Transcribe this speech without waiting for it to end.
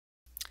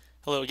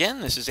Hello again,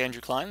 this is Andrew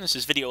Klein. This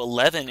is video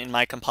 11 in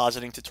my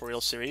compositing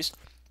tutorial series.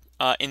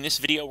 In this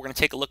video, we're going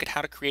to take a look at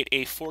how to create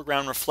a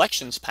foreground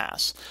reflections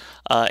pass.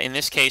 In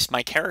this case,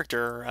 my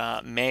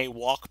character may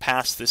walk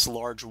past this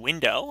large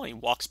window. He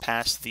walks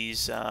past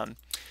these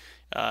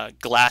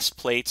glass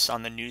plates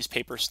on the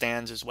newspaper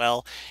stands as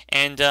well.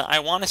 And I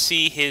want to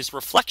see his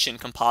reflection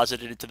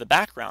composited into the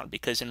background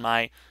because in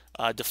my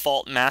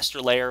default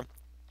master layer,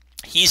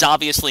 he's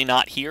obviously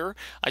not here.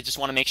 I just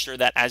want to make sure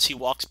that as he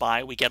walks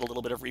by, we get a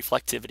little bit of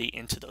reflectivity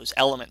into those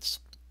elements.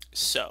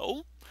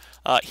 So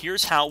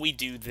here's how we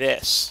do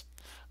this.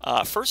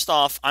 First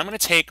off, I'm going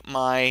to take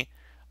my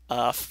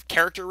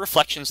character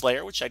reflections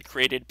layer, which I'd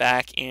created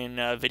back in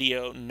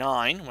video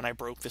 9 when I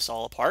broke this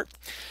all apart.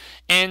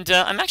 And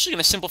I'm actually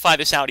going to simplify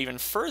this out even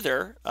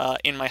further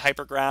in my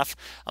hypergraph.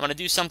 I'm going to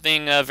do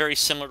something very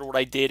similar to what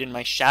I did in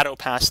my shadow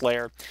pass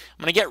layer.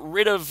 I'm going to get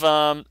rid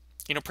of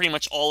pretty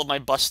much all of my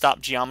bus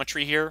stop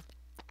geometry here.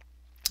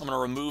 I'm going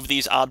to remove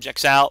these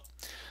objects out.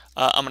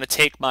 I'm going to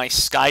take my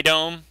sky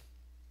dome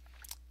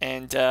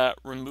and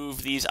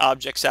remove these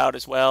objects out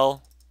as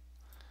well.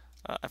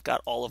 I've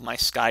got all of my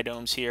sky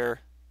domes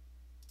here.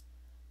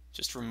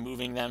 Just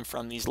removing them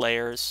from these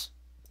layers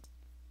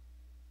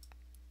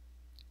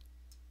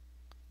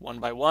one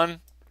by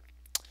one.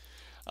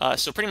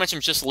 So pretty much I'm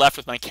just left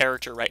with my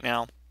character right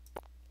now.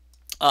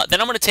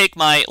 Then I'm going to take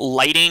my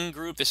lighting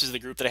group. This is the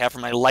group that I have for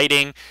my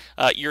lighting.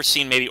 Your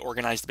scene may be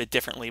organized a bit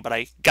differently, but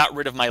I got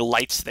rid of my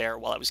lights there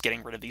while I was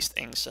getting rid of these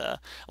things. I'm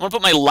going to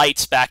put my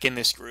lights back in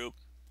this group,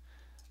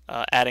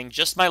 adding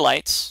just my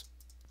lights.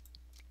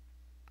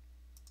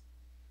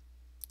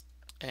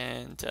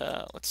 And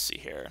let's see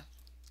here.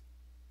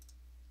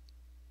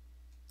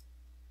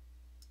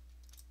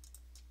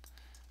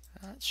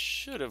 I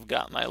should have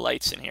got my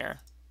lights in here.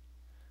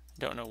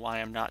 I don't know why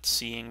I'm not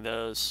seeing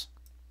those.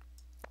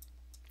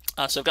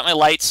 So I've got my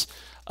lights.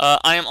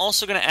 I am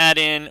also going to add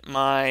in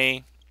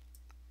my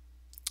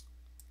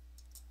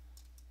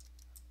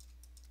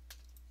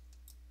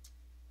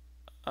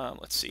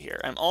let's see here.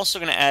 I'm also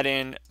going to add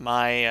in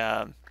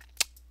my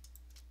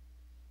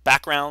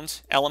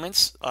background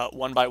elements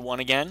one by one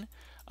again.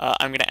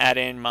 I'm going to add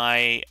in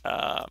my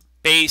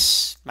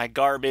base, my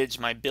garbage,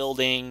 my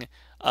building,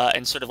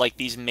 and sort of like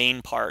these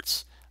main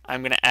parts.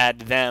 I'm going to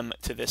add them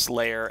to this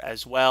layer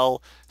as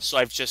well. So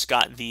I've just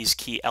got these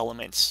key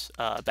elements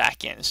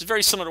back in. This is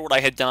very similar to what I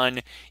had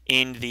done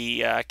in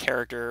the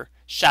character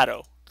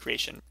shadow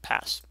creation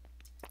pass.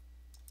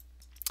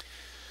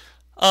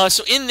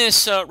 So in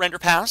this render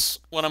pass,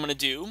 what I'm going to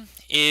do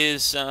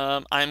is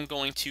I'm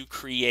going to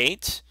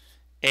create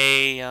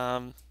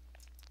a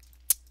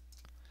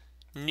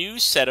new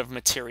set of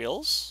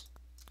materials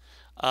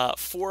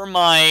for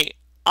my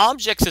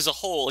objects as a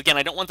whole. Again,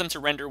 I don't want them to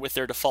render with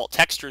their default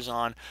textures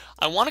on.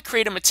 I want to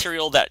create a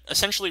material that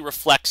essentially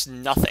reflects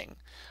nothing.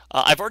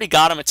 I've already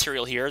got a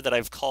material here that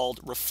I've called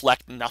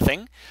Reflect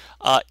Nothing.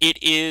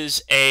 It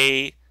is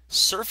a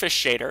surface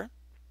shader.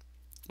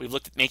 We've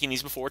looked at making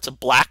these before. It's a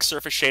black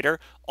surface shader.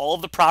 All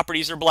of the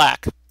properties are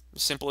black.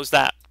 As simple as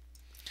that.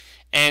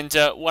 And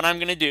what I'm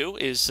going to do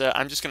is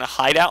I'm just going to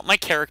hide out my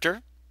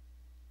character,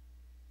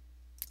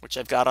 which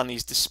I've got on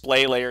these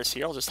display layers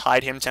here. I'll just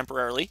hide him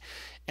temporarily.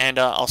 And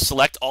I'll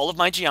select all of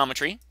my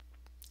geometry.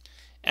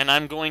 And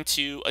I'm going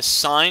to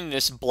assign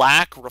this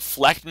black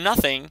reflect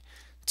nothing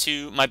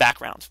to my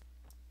background.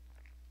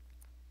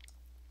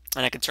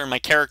 And I can turn my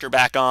character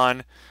back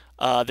on.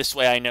 This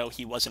way I know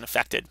he wasn't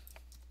affected.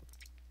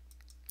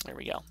 There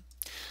we go.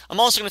 I'm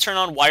also going to turn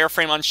on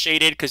wireframe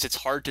unshaded because it's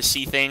hard to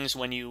see things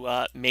when you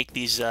make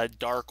these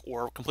dark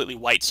or completely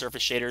white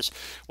surface shaders.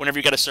 Whenever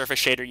you got a surface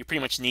shader, you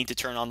pretty much need to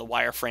turn on the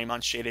wireframe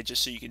unshaded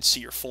just so you can see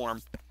your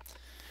form.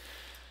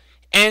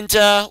 And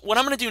what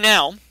I'm going to do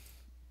now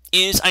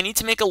is I need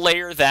to make a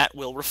layer that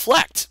will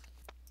reflect.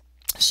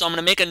 So I'm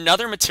going to make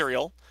another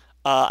material.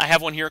 I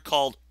have one here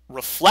called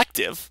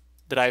Reflective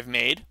that I've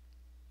made.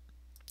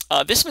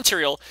 This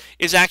material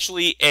is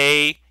actually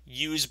a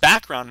use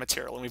background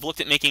material, and we've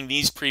looked at making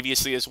these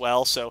previously as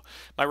well. So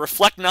my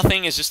Reflect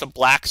Nothing is just a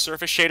black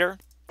surface shader.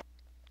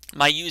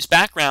 My use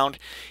background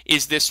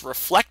is this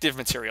reflective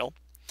material.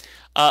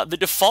 The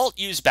default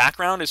use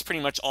background is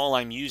pretty much all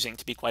I'm using,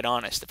 to be quite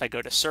honest. If I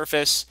go to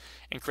Surface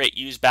and create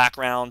use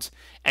background,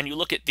 and you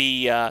look at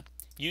the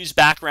use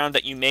background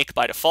that you make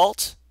by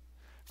default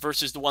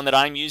versus the one that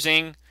I'm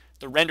using,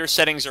 the render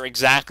settings are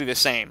exactly the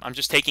same. I'm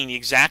just taking the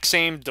exact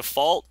same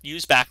default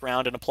use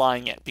background and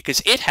applying it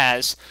because it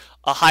has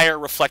a higher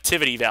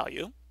reflectivity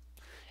value,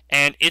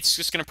 and it's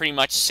just going to pretty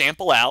much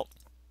sample out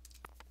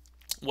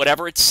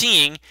whatever it's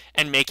seeing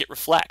and make it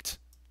reflect.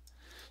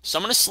 So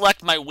I'm going to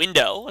select my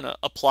window and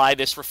apply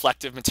this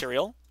reflective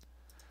material.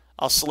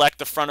 I'll select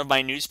the front of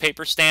my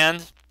newspaper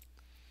stand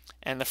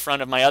and the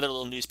front of my other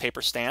little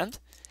newspaper stand,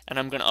 and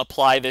I'm going to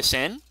apply this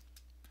in.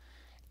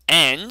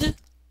 And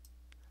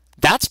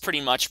that's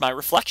pretty much my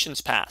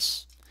reflections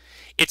pass.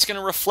 It's going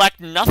to reflect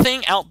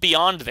nothing out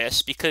beyond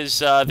this because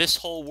this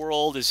whole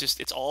world is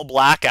just, it's all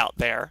black out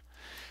there.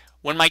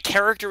 When my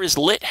character is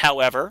lit,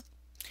 however,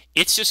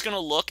 it's just going to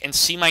look and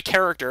see my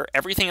character.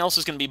 Everything else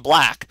is going to be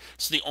black,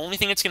 so the only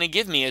thing it's going to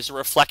give me is a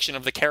reflection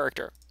of the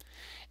character.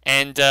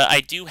 And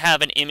I do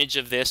have an image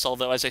of this,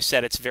 although, as I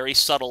said, it's very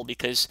subtle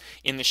because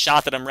in the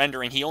shot that I'm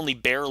rendering, he only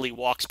barely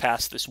walks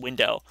past this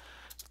window.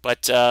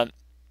 But let's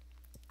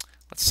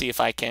see if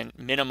I can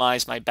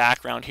minimize my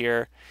background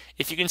here.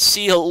 If you can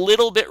see a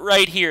little bit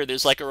right here,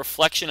 there's like a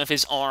reflection of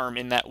his arm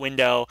in that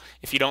window.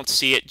 If you don't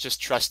see it, just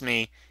trust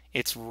me,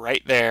 it's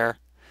right there.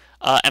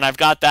 And I've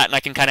got that, and I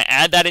can kind of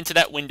add that into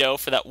that window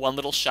for that one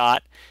little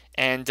shot,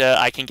 and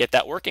I can get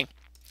that working.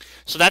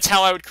 So that's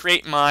how I would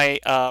create my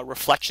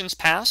reflections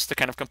pass to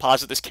kind of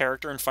composite this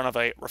character in front of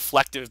a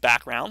reflective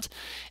background.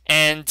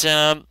 And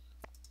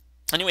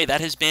anyway,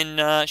 that has been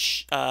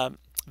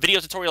video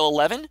tutorial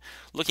 11,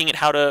 looking at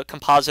how to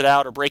composite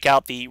out or break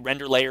out the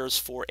render layers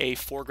for a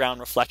foreground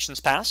reflections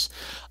pass.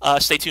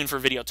 Stay tuned for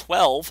video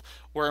 12,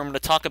 where I'm going to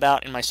talk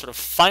about, in my sort of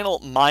final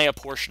Maya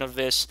portion of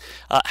this,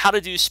 how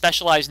to do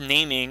specialized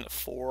naming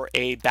for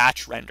a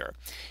batch render.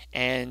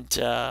 And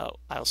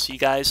I'll see you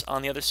guys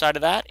on the other side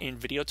of that in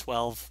video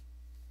 12.